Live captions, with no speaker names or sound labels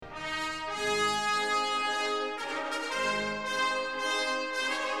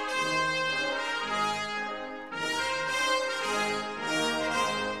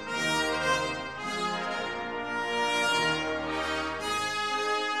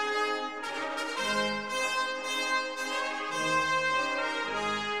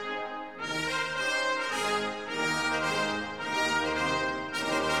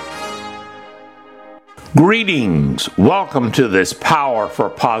Greetings. Welcome to this Power for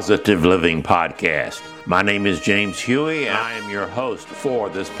Positive Living podcast. My name is James Huey, and I am your host for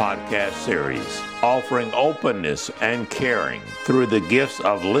this podcast series, offering openness and caring through the gifts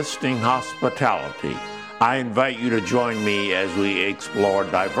of listening hospitality. I invite you to join me as we explore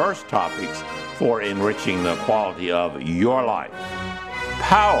diverse topics for enriching the quality of your life.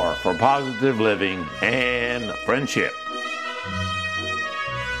 Power for positive living and friendship.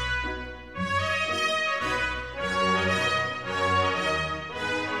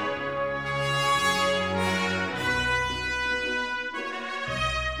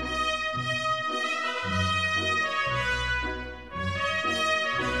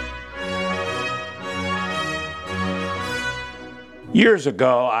 Years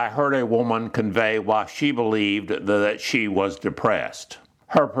ago, I heard a woman convey why she believed that she was depressed.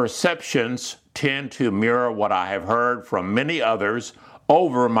 Her perceptions tend to mirror what I have heard from many others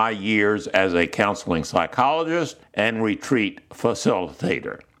over my years as a counseling psychologist and retreat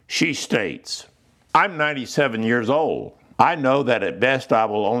facilitator. She states, "I'm 97 years old. I know that at best I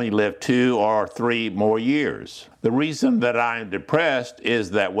will only live 2 or 3 more years. The reason that I am depressed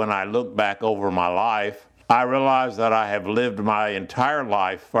is that when I look back over my life, I realize that I have lived my entire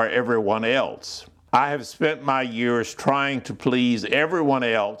life for everyone else. I have spent my years trying to please everyone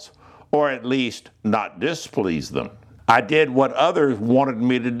else, or at least not displease them. I did what others wanted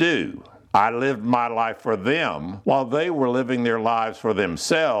me to do. I lived my life for them while they were living their lives for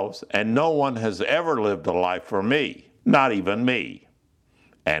themselves, and no one has ever lived a life for me, not even me.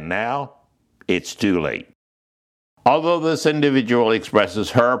 And now, it's too late." Although this individual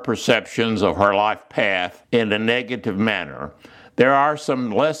expresses her perceptions of her life path in a negative manner, there are some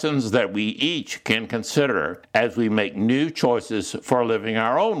lessons that we each can consider as we make new choices for living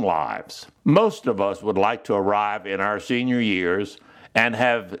our own lives. Most of us would like to arrive in our senior years and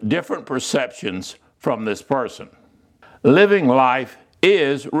have different perceptions from this person. Living life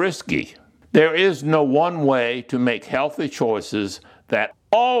is risky. There is no one way to make healthy choices that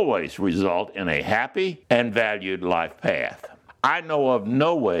always result in a happy and valued life path. I know of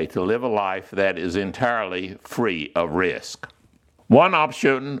no way to live a life that is entirely free of risk. One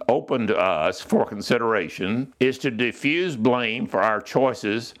option open to us for consideration is to diffuse blame for our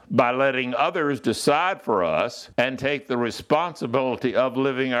choices by letting others decide for us and take the responsibility of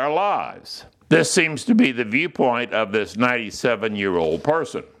living our lives. This seems to be the viewpoint of this 97-year-old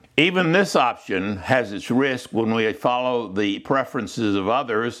person. Even this option has its risk when we follow the preferences of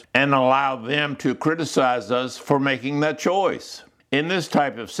others and allow them to criticize us for making that choice. In this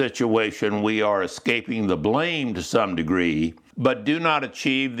type of situation, we are escaping the blame to some degree, but do not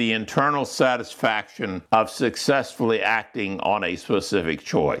achieve the internal satisfaction of successfully acting on a specific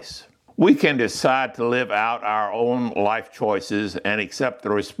choice. We can decide to live out our own life choices and accept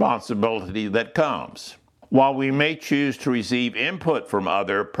the responsibility that comes. While we may choose to receive input from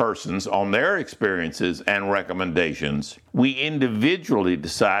other persons on their experiences and recommendations, we individually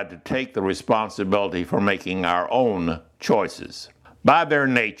decide to take the responsibility for making our own choices. By their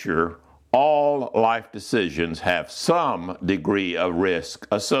nature, all life decisions have some degree of risk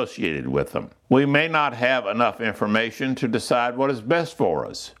associated with them. We may not have enough information to decide what is best for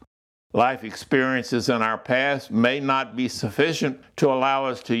us. Life experiences in our past may not be sufficient to allow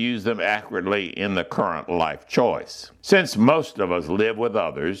us to use them accurately in the current life choice. Since most of us live with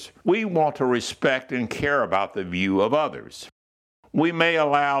others, we want to respect and care about the view of others. We may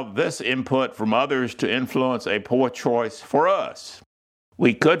allow this input from others to influence a poor choice for us.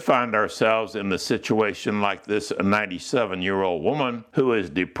 We could find ourselves in the situation like this 97-year-old woman who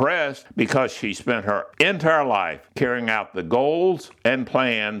is depressed because she spent her entire life carrying out the goals and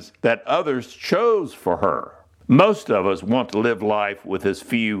plans that others chose for her. Most of us want to live life with as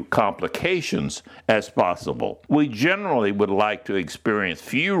few complications as possible. We generally would like to experience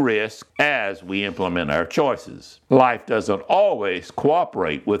few risks as we implement our choices. Life doesn't always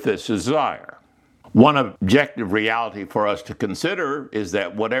cooperate with this desire. One objective reality for us to consider is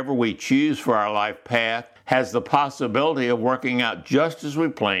that whatever we choose for our life path has the possibility of working out just as we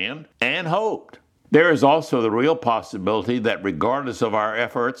planned and hoped. There is also the real possibility that regardless of our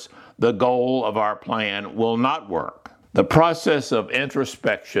efforts, the goal of our plan will not work. The process of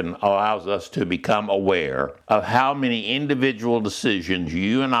introspection allows us to become aware of how many individual decisions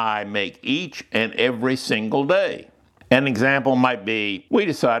you and I make each and every single day. An example might be, we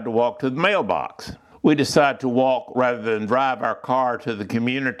decide to walk to the mailbox. We decide to walk rather than drive our car to the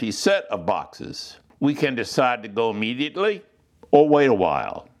community set of boxes. We can decide to go immediately or wait a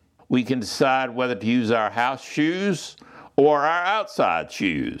while. We can decide whether to use our house shoes or our outside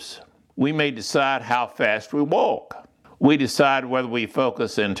shoes. We may decide how fast we walk. We decide whether we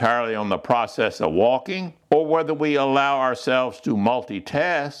focus entirely on the process of walking or whether we allow ourselves to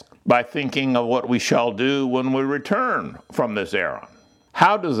multitask by thinking of what we shall do when we return from this errand.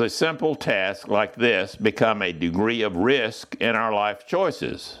 How does a simple task like this become a degree of risk in our life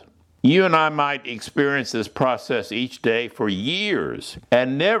choices? You and I might experience this process each day for years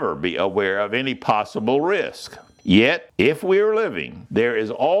and never be aware of any possible risk. Yet, if we are living, there is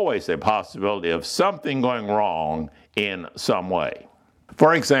always a possibility of something going wrong in some way.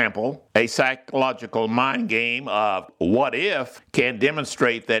 For example, a psychological mind game of what if can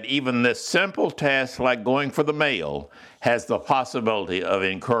demonstrate that even this simple task like going for the mail has the possibility of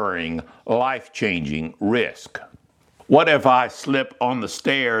incurring life-changing risk. What if I slip on the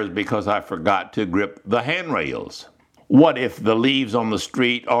stairs because I forgot to grip the handrails? What if the leaves on the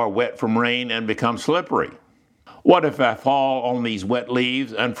street are wet from rain and become slippery? What if I fall on these wet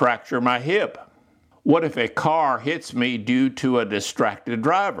leaves and fracture my hip? What if a car hits me due to a distracted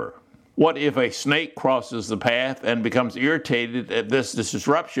driver? What if a snake crosses the path and becomes irritated at this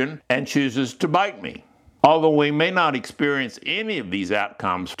disruption and chooses to bite me? Although we may not experience any of these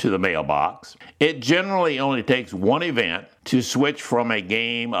outcomes to the mailbox, it generally only takes one event to switch from a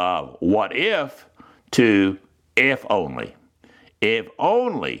game of what if to if only. If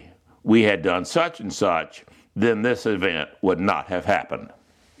only we had done such and such, then this event would not have happened.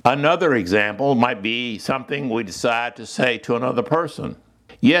 Another example might be something we decide to say to another person.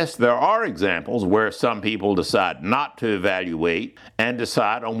 Yes, there are examples where some people decide not to evaluate and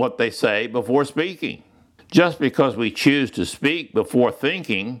decide on what they say before speaking. Just because we choose to speak before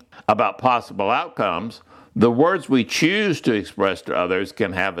thinking about possible outcomes, the words we choose to express to others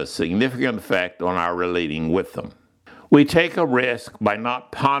can have a significant effect on our relating with them. We take a risk by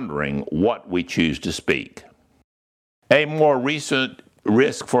not pondering what we choose to speak. A more recent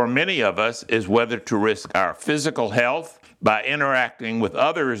risk for many of us is whether to risk our physical health by interacting with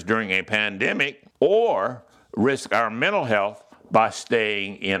others during a pandemic or risk our mental health by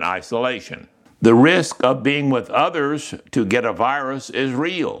staying in isolation. The risk of being with others to get a virus is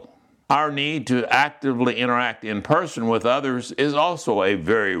real. Our need to actively interact in person with others is also a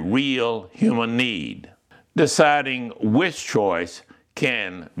very real human need. Deciding which choice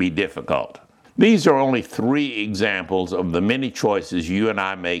can be difficult. These are only 3 examples of the many choices you and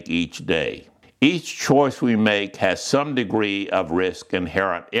I make each day. Each choice we make has some degree of risk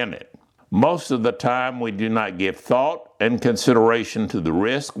inherent in it. Most of the time, we do not give thought and consideration to the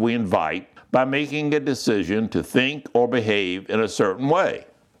risk we invite by making a decision to think or behave in a certain way.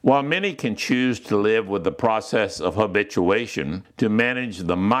 While many can choose to live with the process of habituation to manage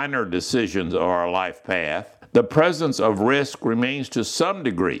the minor decisions of our life path, the presence of risk remains to some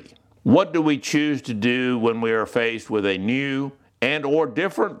degree. What do we choose to do when we are faced with a new and or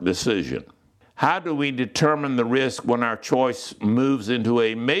different decision? How do we determine the risk when our choice moves into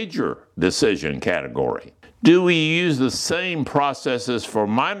a major decision category? Do we use the same processes for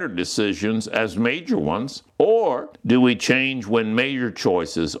minor decisions as major ones, or do we change when major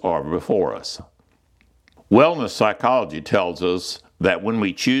choices are before us? Wellness psychology tells us that when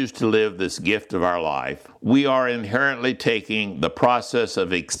we choose to live this gift of our life, we are inherently taking the process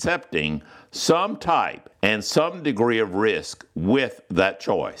of accepting some type and some degree of risk with that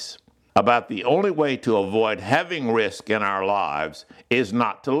choice. About the only way to avoid having risk in our lives is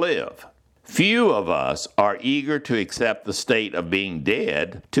not to live. Few of us are eager to accept the state of being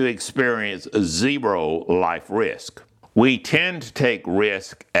dead to experience 0 life risk. We tend to take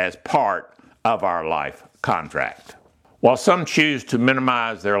risk as part of our life contract. While some choose to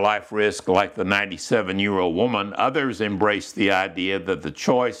minimize their life risk like the 97-year-old woman, others embrace the idea that the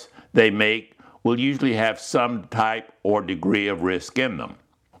choice they make will usually have some type or degree of risk in them.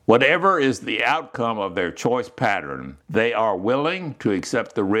 Whatever is the outcome of their choice pattern, they are willing to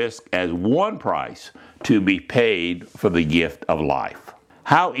accept the risk as one price to be paid for the gift of life.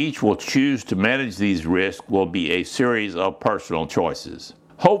 How each will choose to manage these risks will be a series of personal choices.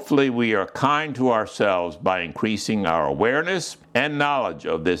 Hopefully, we are kind to ourselves by increasing our awareness and knowledge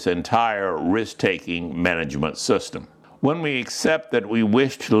of this entire risk-taking management system. When we accept that we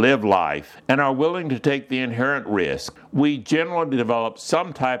wish to live life and are willing to take the inherent risk, we generally develop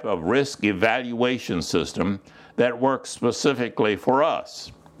some type of risk evaluation system that works specifically for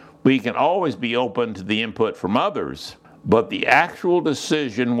us. We can always be open to the input from others, but the actual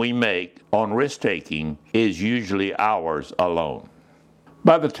decision we make on risk-taking is usually ours alone.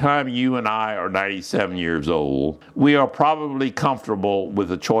 By the time you and I are 97 years old, we are probably comfortable with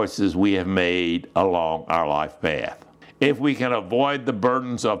the choices we have made along our life path. If we can avoid the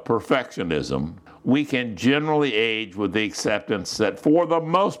burdens of perfectionism, we can generally age with the acceptance that for the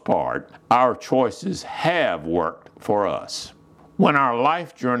most part, our choices have worked for us. When our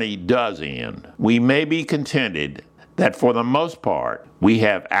life journey does end, we may be contented that for the most part, we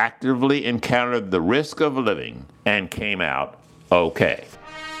have actively encountered the risk of living and came out okay.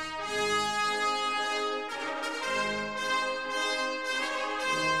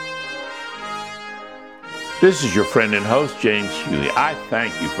 This is your friend and host, James Huey. I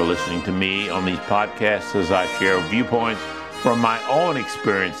thank you for listening to me on these podcasts as I share viewpoints from my own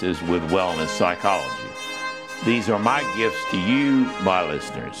experiences with wellness psychology. These are my gifts to you, my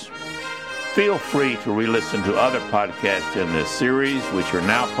listeners. Feel free to re-listen to other podcasts in this series, which are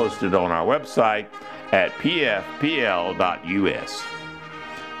now posted on our website at pfpl.us.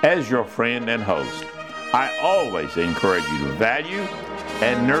 As your friend and host, I always encourage you to value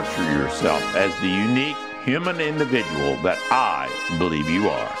and nurture yourself as the unique human individual that I believe you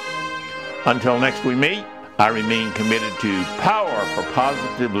are. Until next we meet, I remain committed to power for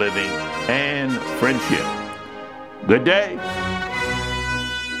positive living and friendship. Good day.